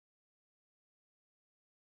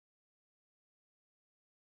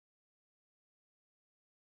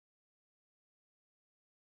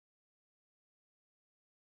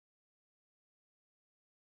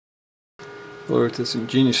Well, with this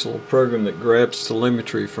ingenious little program that grabs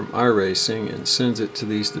telemetry from iRacing and sends it to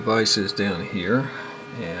these devices down here,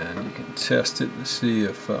 and you can test it to see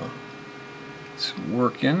if it's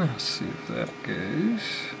working. Let's see if that goes.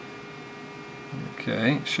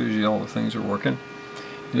 Okay, it shows you all the things are working.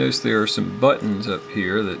 Notice there are some buttons up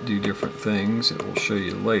here that do different things that we'll show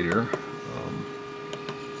you later.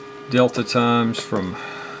 Delta times from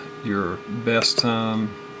your best time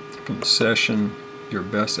from the session, your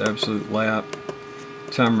best absolute lap,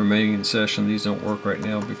 time remaining in session. These don't work right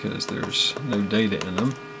now because there's no data in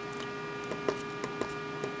them.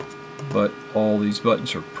 But all these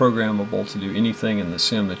buttons are programmable to do anything in the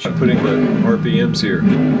sim that you put in the RPMs here.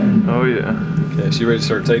 Oh yeah. Okay, so you ready to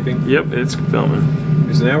start taping? Yep, it's filming.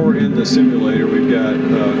 Because now we're in the simulator. We've got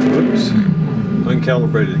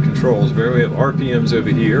uncalibrated controls. But we have RPMs over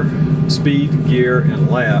here, speed, gear, and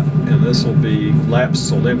lap, and this will be laps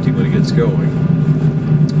sold empty when it gets going.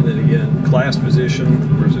 And then again, class position, of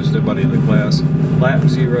course there's nobody in the class, lap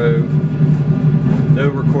 0, no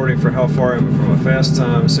recording for how far I'm from a fast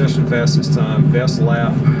time, session fastest time, best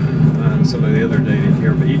lap, and some of the other data in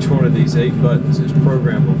here. But each one of these 8 buttons is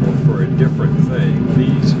programmable for a different thing.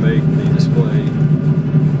 These make the display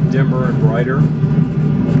dimmer and brighter,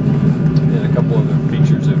 and a couple other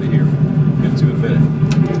features over here. We'll get to in a minute.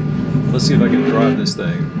 Let's see if I can drive this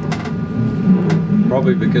thing.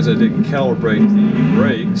 Probably because I didn't calibrate the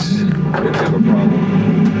brakes, I'm going to have a problem.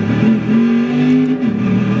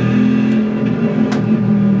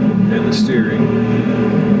 And the steering.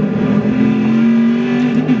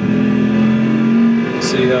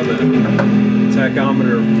 See how the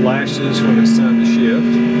tachometer flashes when it's time to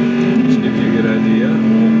shift, which gives you a good idea.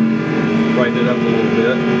 We'll brighten it up a little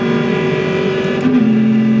bit.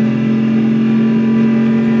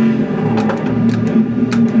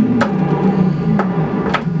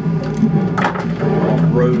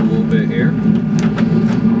 Off-road a little bit here.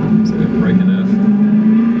 So I didn't brake enough.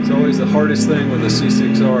 It's always the hardest thing with a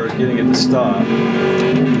C6R is getting it to stop. You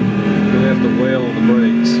really have to wail on the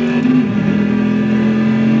brakes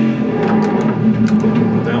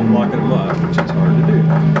without locking them up, which is hard to do.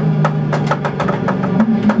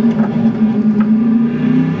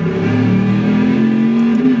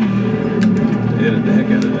 Edit the heck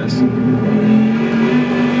out of this.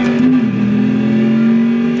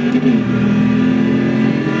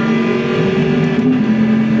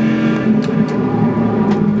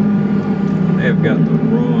 They have got the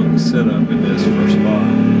wrong setup in this first spot.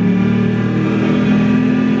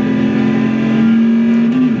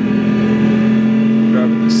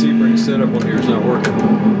 Driving the C-Bring setup on here is not working.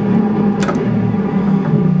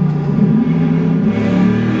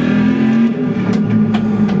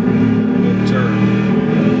 Good turn.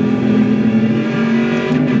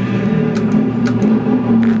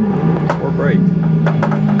 Or brake.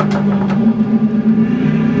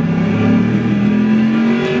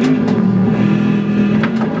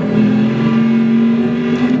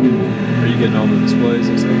 Are you getting all the displays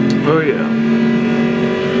and stuff? Oh yeah.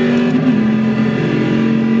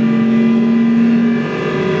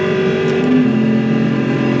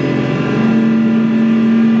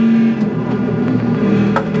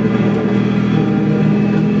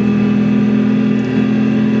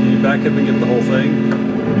 Back up and get the whole thing.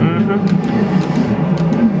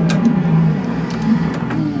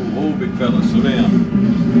 Ooh, oh, big fella, slow down.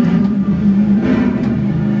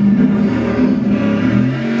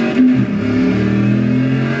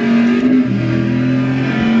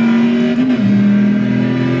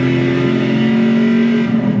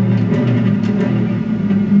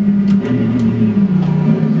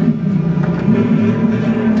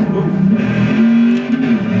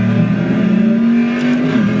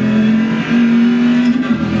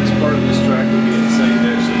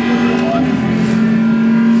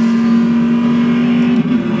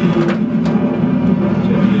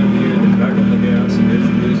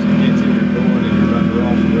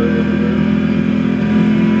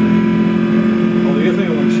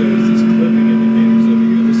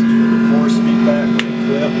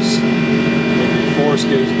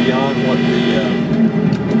 Goes beyond what the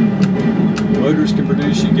motors can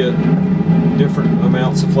produce. You get different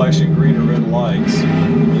amounts of flashing green or red lights.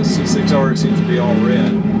 The C6R seems to be all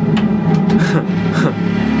red.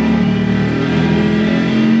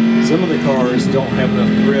 Some of the cars don't have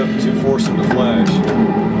enough grip to force them to flash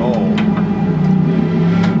at all.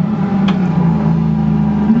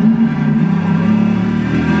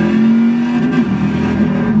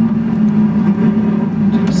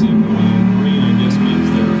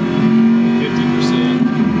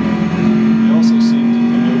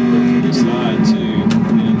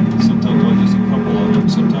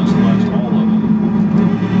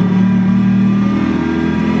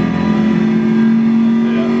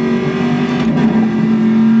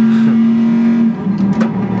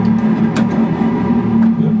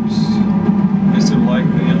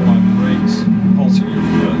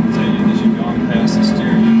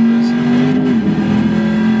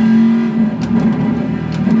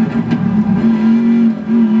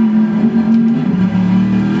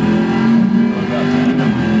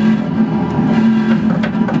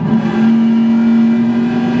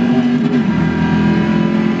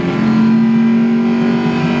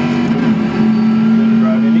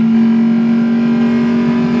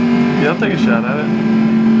 take a shot at it.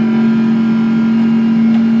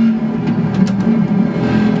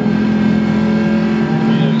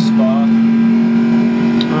 You know, spot.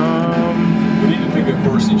 We need to pick a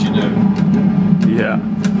course that you know.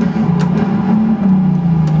 Yeah.